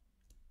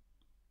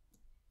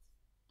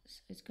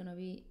 so it's gonna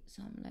be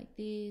something like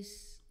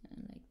this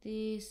and like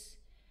this.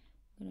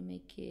 I'm gonna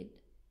make it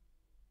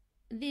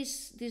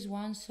this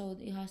one so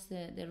it has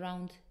the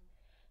round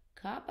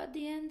cap at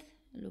the end.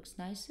 It looks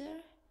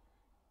nicer.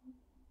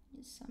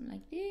 Something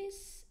like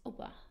this.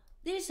 Opa,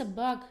 there is a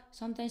bug.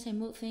 Sometimes I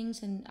move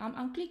things and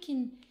I'm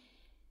clicking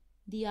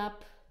the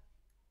up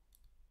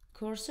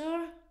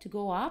cursor to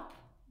go up,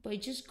 but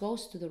it just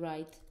goes to the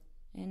right.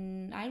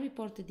 And I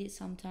reported it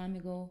some time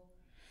ago.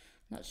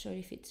 Not sure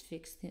if it's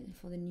fixed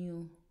for the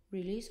new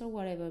release or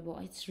whatever,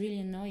 but it's really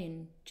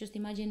annoying. Just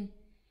imagine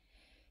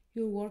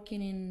you're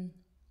working in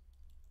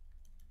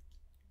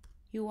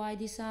UI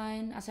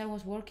design as I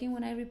was working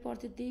when I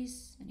reported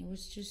this, and it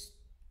was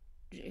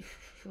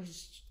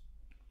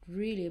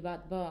really a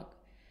bad bug.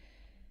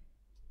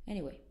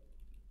 Anyway,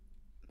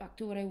 back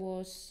to what I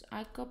was.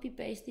 I copy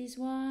paste this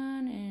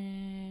one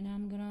and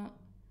I'm gonna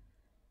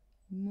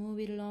move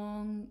it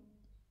along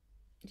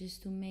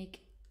just to make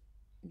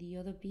the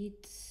other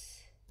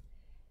bits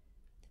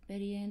the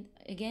very end.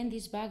 Again,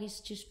 this bag is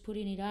just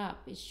putting it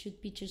up. It should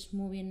be just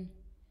moving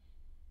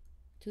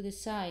to the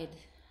side.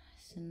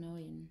 It's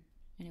annoying.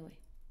 Anyway,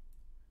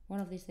 one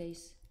of these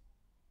days.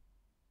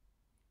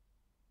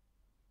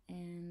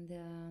 And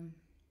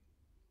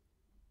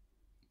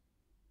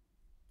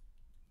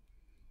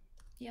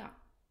yeah,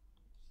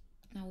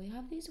 now we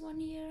have this one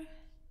here.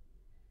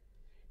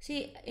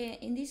 See,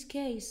 in this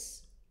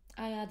case,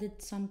 I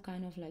added some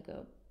kind of like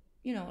a,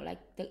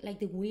 like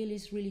the wheel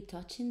is really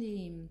touching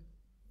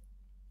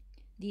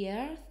the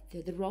earth,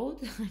 the road.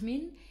 I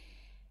mean,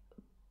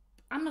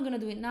 I'm not gonna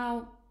do it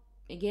now.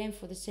 Again,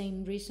 for the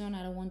same reason,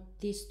 I don't want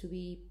this to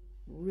be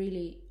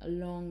really a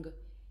long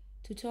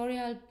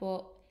tutorial.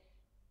 But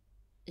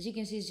as you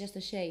can see, it's just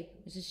a shape.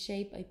 It's a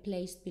shape I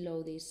placed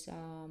below this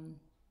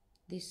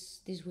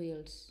these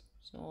wheels.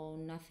 So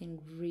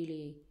nothing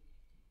really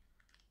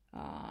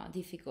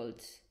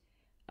difficult.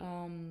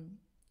 I'm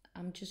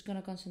just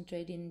gonna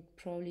concentrate in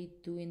probably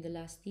doing the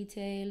last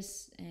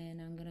details, and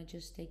I'm gonna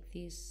just take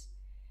this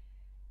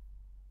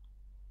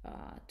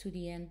to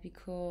the end,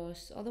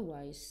 because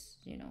otherwise,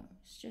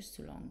 it's just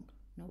too long.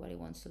 Nobody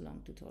wants a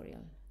long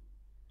tutorial.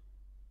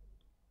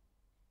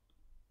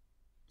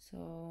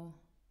 So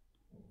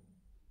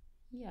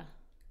yeah,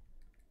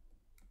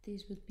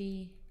 this would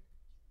be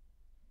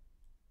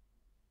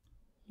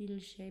little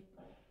shape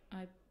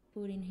I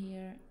put in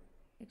here,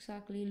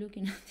 exactly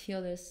looking at the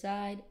other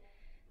side,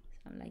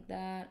 something like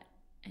that.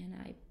 And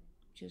I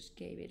just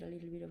gave it a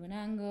little bit of an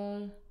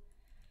angle,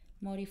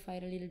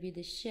 modified a little bit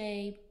the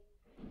shape.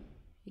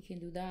 You can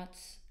do that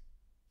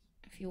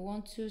if you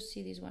want to.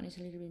 See, this one is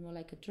a little bit more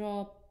like a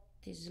drop,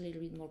 this is a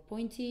little bit more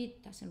pointy,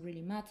 doesn't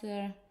really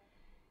matter.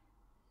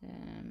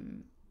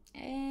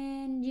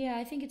 And yeah,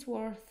 I think it's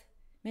worth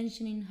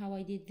mentioning how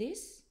I did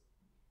this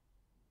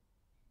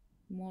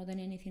more than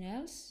anything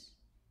else.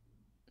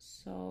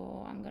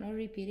 So I'm gonna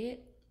repeat it.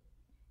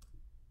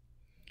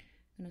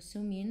 I'm gonna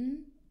zoom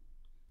in.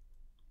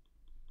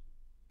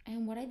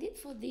 And what I did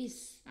for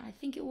this, I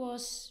think it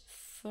was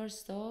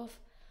first off,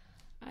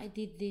 I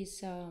did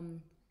this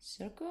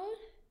circle,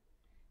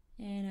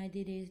 and I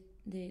did it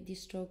the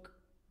stroke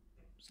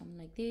something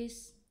like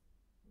this.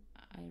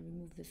 I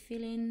remove the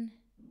filling.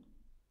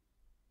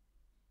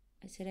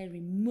 I said I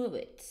remove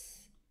it,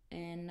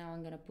 and now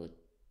I'm gonna put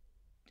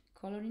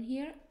color in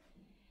here,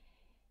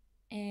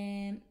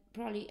 and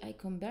probably I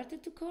convert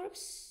it to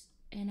curves,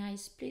 and I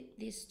split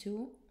these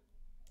two,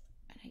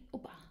 and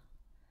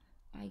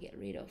I get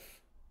rid of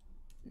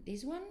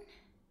this one,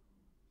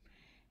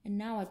 and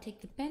now I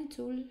take the pen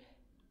tool,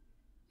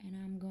 and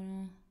I'm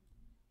gonna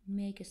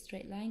make a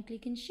straight line,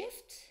 click and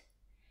shift.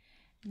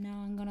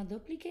 Now I'm gonna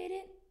duplicate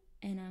it,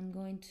 and I'm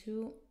going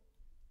to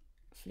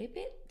flip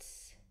it.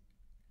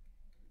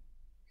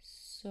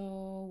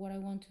 So what I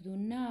want to do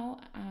now,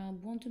 I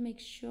want to make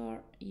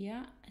sure,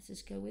 yeah, it's a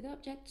scale with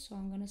object, so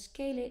I'm gonna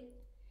scale it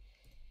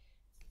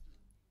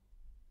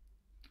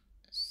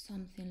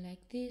something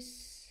like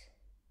this.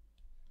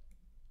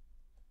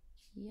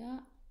 Yeah.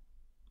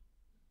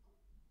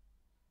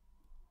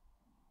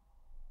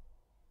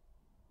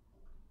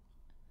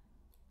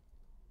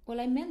 Well,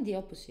 I meant the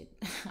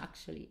opposite,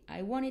 actually.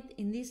 I want it,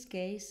 in this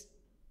case,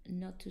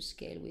 not to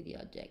scale with the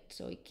object,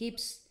 so it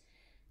keeps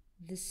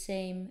the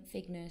same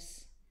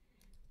thickness.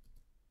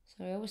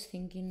 Sorry, I was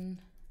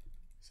thinking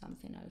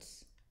something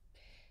else.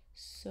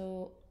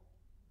 So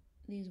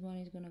this one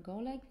is gonna go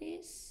like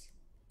this.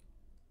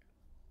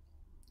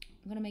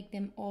 I'm gonna make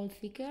them all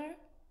thicker.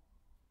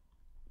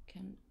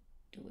 Can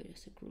do it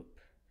as a group.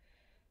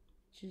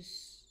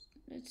 Just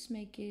let's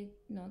make it,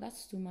 no,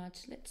 that's too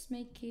much. Let's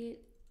make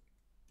it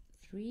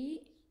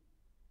 3.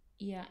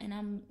 Yeah, and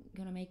I'm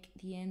gonna make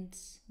the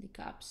ends, the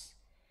caps,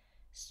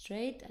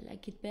 straight. I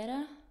like it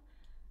better.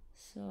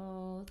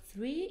 So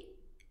 3,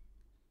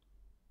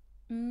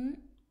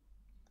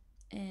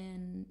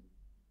 and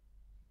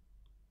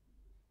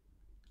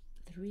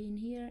 3 in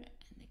here,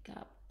 and the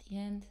cap at the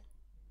end,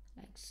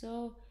 like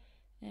so.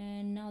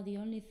 And now the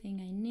only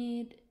thing I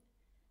need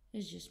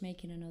is just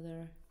making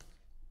another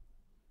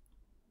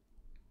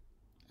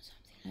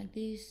something like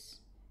this.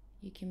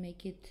 You can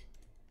make it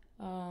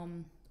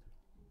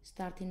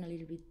starting a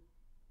little bit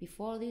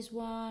before this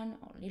one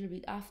or a little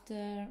bit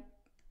after.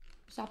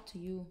 It's up to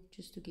you,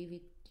 just to give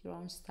it your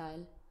own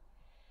style.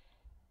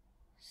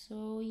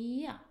 So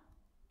yeah,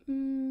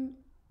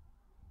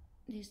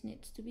 this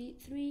needs to be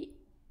 3,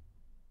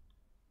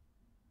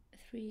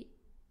 3,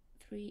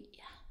 3,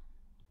 yeah.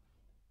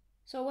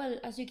 So well,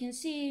 as you can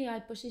see, I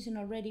position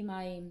already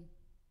my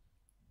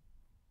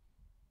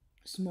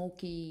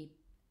smoky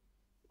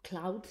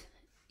cloud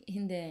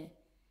in the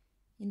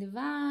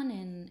van,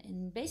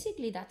 and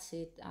basically that's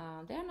it.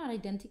 They're not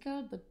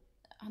identical, but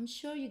I'm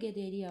sure you get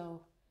the idea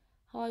of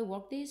how I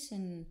work this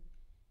and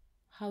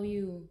how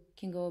you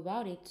can go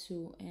about it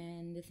too,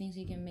 and the things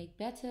you can make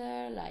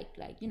better,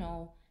 like you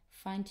know,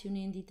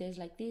 fine-tuning details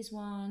like these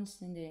ones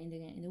in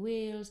the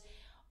wheels.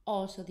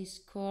 Also, this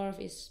curve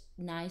is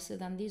nicer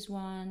than this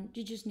one.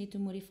 You just need to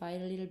modify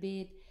it a little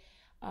bit.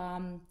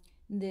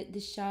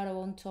 The shadow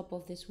on top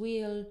of this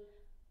wheel,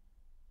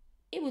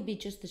 it would be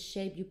just the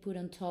shape you put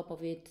on top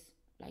of it,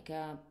 like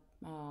a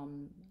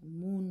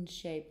moon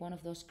shape, one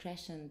of those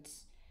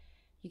crescents.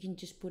 You can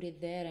just put it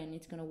there and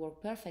it's gonna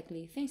work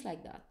perfectly. Things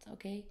like that,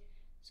 okay?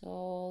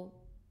 So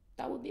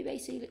that would be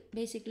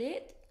basically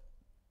it.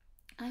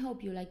 I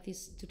hope you like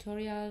this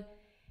tutorial.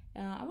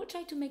 I will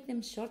try to make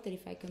them shorter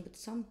if I can, but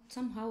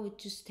somehow it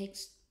just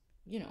takes,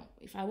 you know,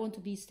 if I want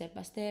to be step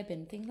by step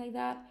and things like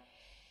that,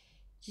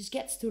 it just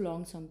gets too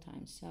long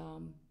sometimes.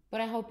 But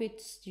I hope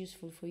it's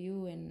useful for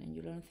you, and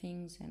you learn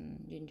things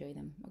and you enjoy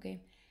them,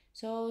 okay?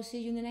 So see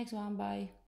you in the next one. Bye.